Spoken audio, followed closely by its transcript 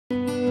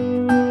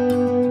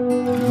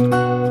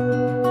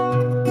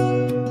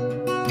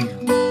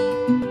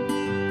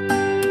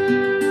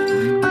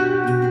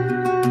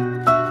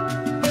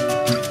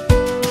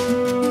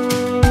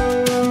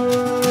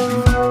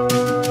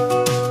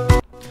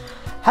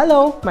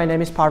Hello, my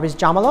name is Parviz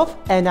Jamalov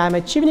and I'm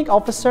a Chevening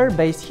officer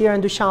based here in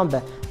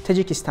Dushanbe,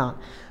 Tajikistan.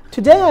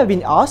 Today I've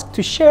been asked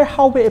to share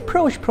how we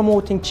approach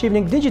promoting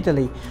Chevening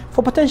digitally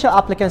for potential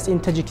applicants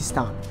in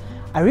Tajikistan.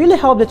 I really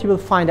hope that you will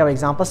find our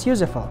examples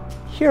useful.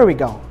 Here we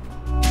go.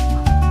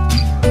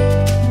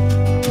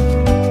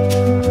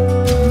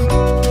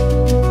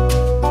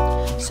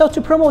 So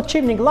to promote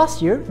Chevening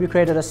last year, we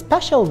created a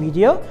special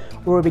video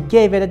where we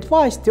gave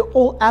advice to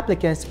all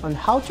applicants on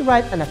how to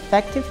write an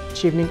effective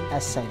Chevening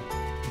essay.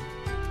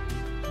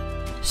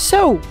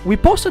 So we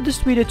posted this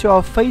video to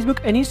our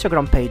Facebook and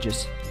Instagram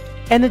pages,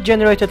 and it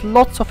generated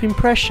lots of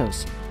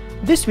impressions.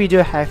 This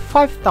video had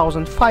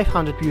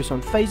 5,500 views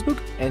on Facebook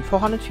and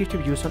 450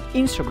 views on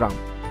Instagram.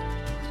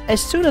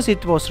 As soon as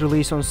it was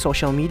released on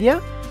social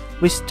media,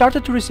 we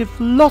started to receive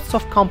lots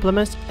of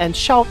compliments and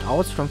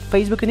shout-outs from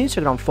Facebook and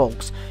Instagram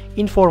folks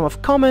in form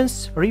of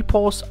comments,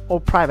 reposts or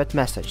private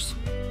messages.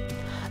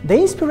 The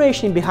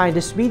inspiration behind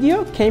this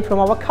video came from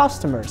our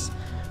customers,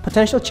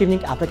 potential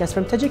Chevening applicants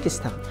from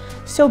Tajikistan.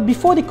 So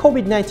before the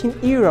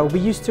COVID-19 era, we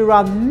used to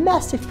run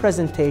massive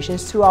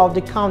presentations throughout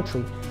the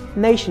country,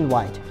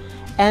 nationwide.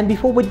 And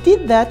before we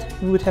did that,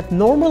 we would have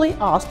normally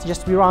asked,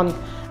 we run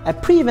a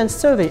pre-event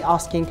survey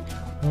asking,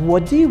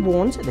 what do you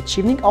want the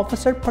Chevening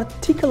officer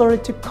particularly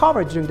to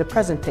cover during the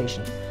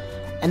presentation?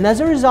 And as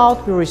a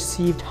result, we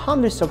received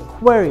hundreds of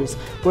queries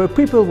where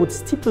people would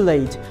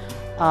stipulate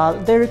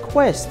their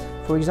request.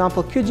 For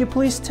example, could you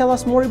please tell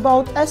us more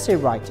about essay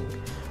writing?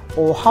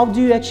 Or how do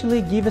you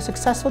actually give a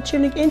successful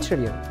Chevening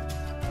interview?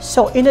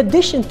 So in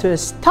addition to a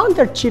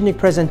standard Chevening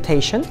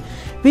presentation,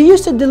 we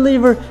used to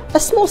deliver a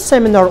small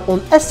seminar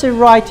on essay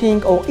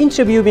writing or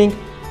interviewing,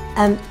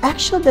 and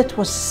actually that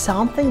was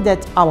something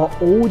that our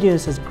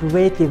audience has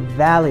greatly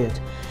valued.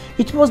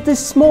 It was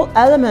this small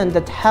element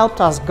that helped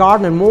us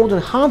garner more than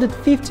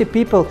 150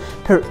 people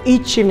per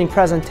each Chevening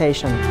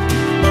presentation.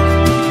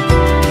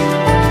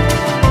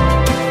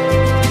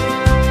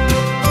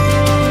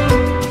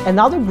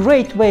 Another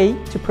great way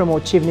to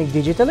promote Chevening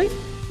digitally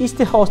is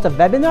to host a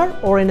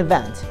webinar or an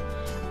event.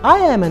 I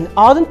am an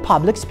ardent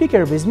public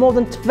speaker with more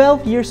than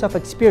 12 years of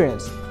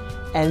experience,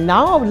 and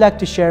now I would like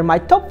to share my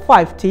top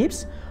 5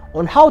 tips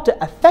on how to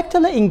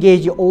effectively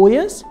engage your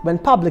audience when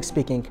public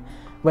speaking,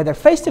 whether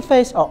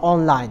face-to-face or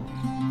online.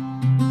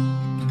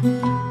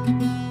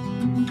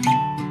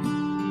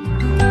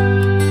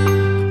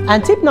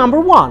 And tip number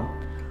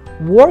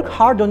 1, work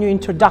hard on your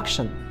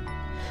introduction.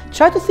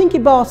 Try to think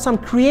about some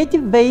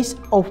creative ways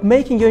of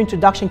making your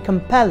introduction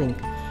compelling.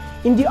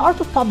 In the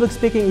art of public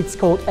speaking, it's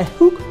called a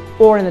hook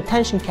or an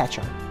attention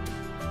catcher.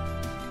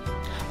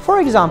 For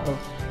example,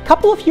 a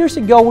couple of years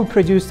ago we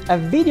produced a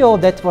video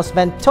that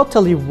went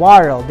totally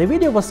viral. The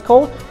video was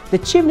called the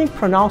Chevening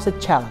Pronounce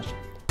It Challenge.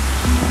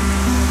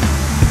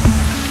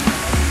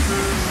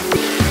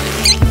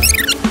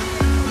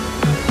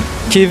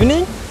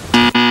 Chevening?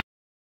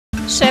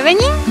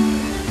 Chevening?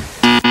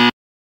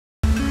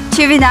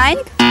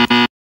 Chevening?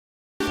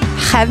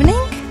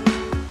 Chevening?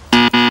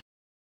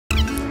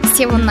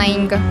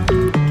 Chevening.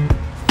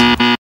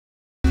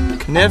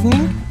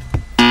 Chevening?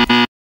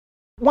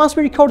 Once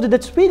we recorded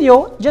that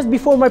video, just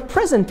before my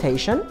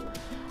presentation,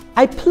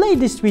 I played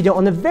this video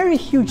on a very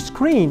huge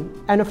screen,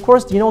 and of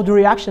course, the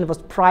reaction was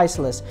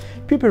priceless.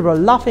 People were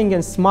laughing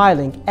and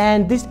smiling,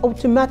 and this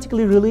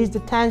automatically released the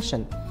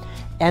tension.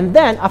 And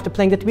then, after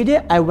playing that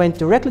video, I went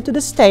directly to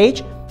the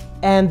stage,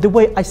 and the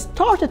way I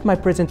started my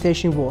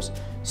presentation was,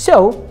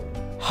 so,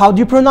 how do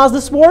you pronounce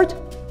this word?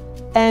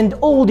 And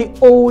all the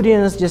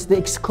audience just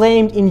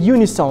exclaimed in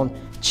unison,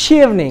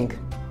 Chevening.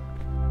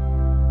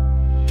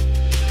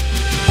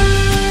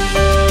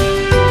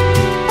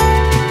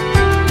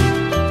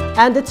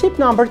 And the tip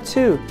number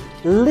 2,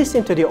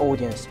 listen to the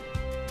audience.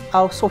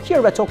 So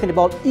here we're talking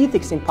about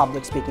ethics in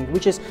public speaking,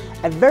 which is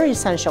a very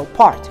essential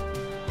part.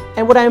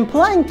 And what I'm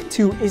implying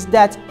to is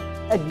that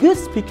a good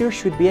speaker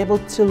should be able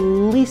to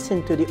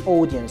listen to the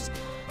audience.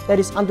 That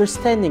is,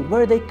 understanding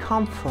where they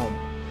come from,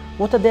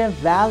 what are their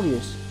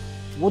values,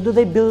 what do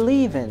they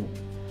believe in,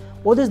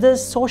 what is their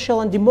social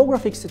and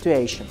demographic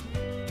situation,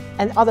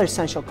 and other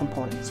essential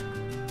components.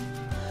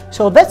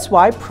 So that's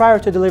why prior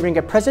to delivering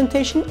a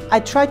presentation,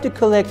 I try to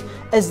collect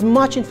as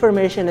much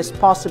information as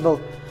possible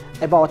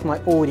about my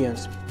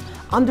audience.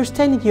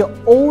 Understanding your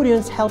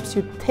audience helps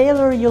you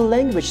tailor your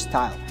language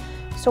style.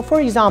 So for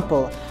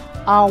example,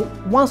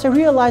 once I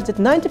realized that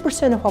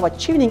 90% of our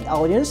Chevening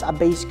audience are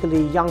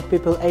basically young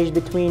people aged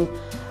between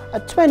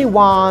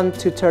 21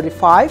 to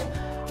 35,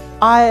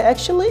 I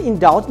actually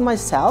indulged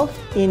myself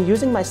in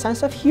using my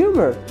sense of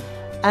humor.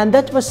 And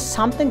that was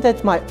something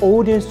that my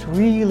audience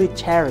really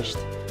cherished.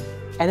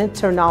 And it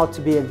turned out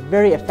to be a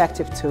very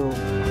effective tool.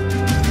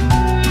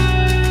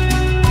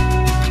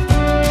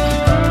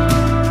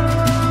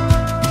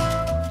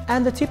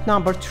 And the tip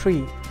number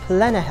 3,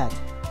 plan ahead.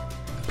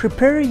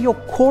 Prepare your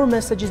core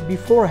messages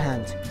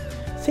beforehand.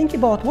 Think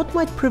about what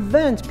might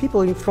prevent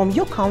people from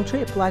your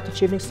country apply to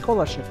Chevening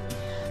scholarship.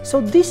 So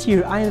this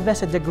year I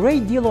invested a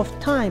great deal of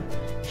time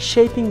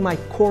shaping my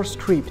core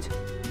script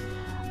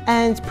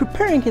and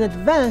preparing in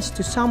advance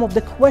to some of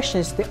the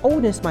questions the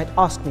audience might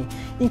ask me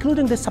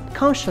including the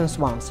subconscious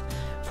ones.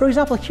 For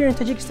example, here in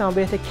Tajikistan,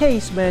 we had a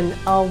case when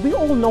we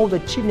all know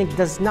that Chevening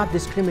does not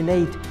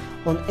discriminate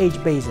on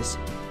age basis.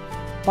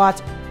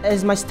 But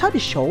as my study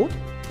showed,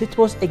 it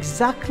was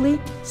exactly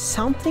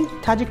something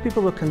Tajik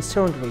people were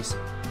concerned with.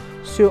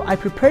 So I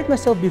prepared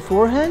myself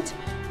beforehand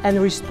and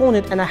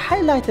responded, and I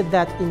highlighted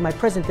that in my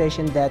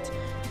presentation that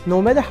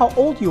no matter how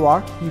old you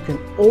are, you can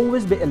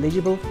always be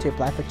eligible to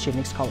apply for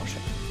Chevening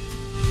scholarship.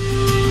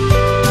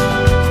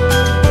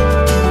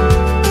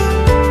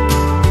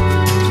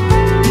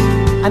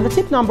 And the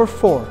tip number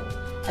 4,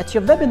 at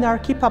your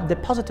webinar, keep up the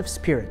positive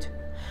spirit.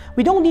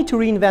 We don't need to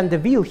reinvent the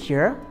wheel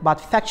here, but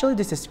factually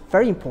this is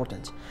very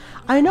important.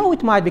 I know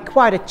it might be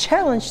quite a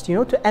challenge,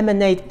 to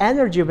emanate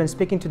energy when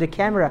speaking to the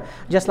camera,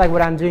 just like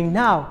what I'm doing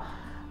now.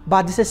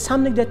 But this is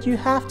something that you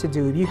have to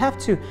do. You have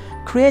to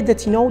create that,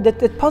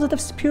 that positive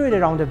spirit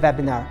around the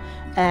webinar.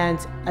 And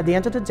at the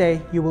end of the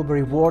day, you will be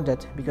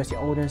rewarded because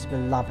your audience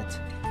will love it.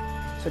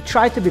 So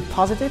try to be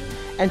positive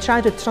and try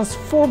to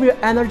transform your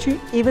energy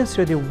even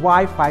through the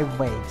Wi-Fi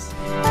waves.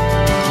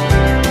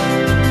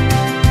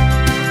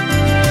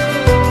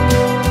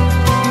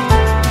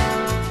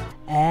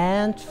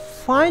 And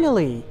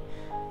finally,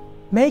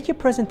 make your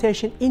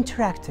presentation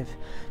interactive.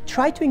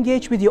 Try to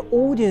engage with your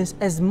audience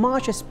as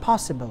much as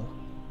possible.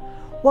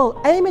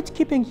 Well, aim at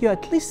keeping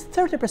at least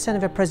 30%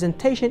 of your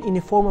presentation in the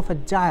form of a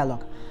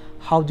dialogue.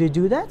 How do you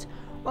do that?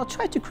 Well,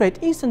 try to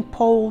create instant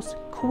polls,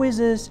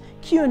 quizzes,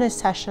 Q&A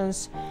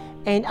sessions,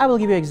 and I will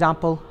give you an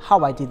example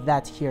how I did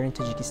that here in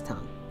Tajikistan.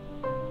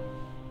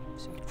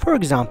 For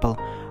example,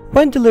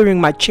 when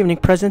delivering my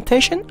Chevening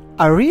presentation,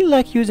 I really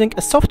like using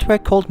a software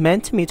called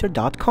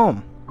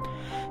Mentimeter.com.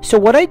 So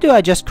what I do,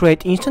 I just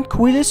create instant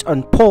quizzes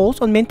and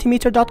polls on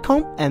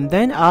Mentimeter.com and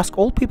then ask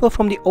all people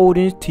from the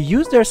audience to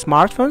use their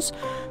smartphones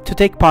to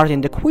take part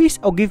in the quiz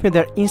or give me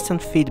their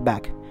instant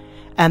feedback.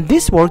 And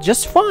this worked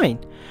just fine.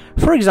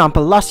 For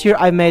example, last year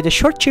I made a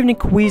short Chevening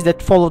quiz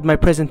that followed my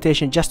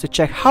presentation just to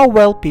check how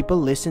well people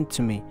listened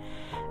to me.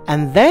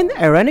 And then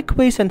I ran a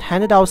quiz and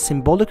handed out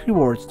symbolic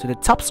rewards to the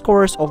top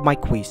scorers of my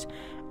quiz.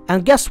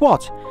 And guess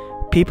what?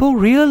 People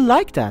really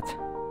liked that.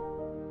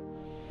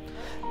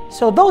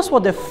 So those were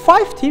the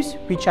 5 tips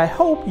which I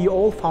hope you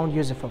all found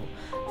useful.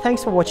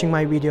 Thanks for watching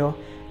my video,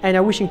 and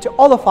I'm wishing to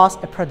all of us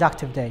a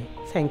productive day.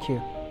 Thank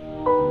you.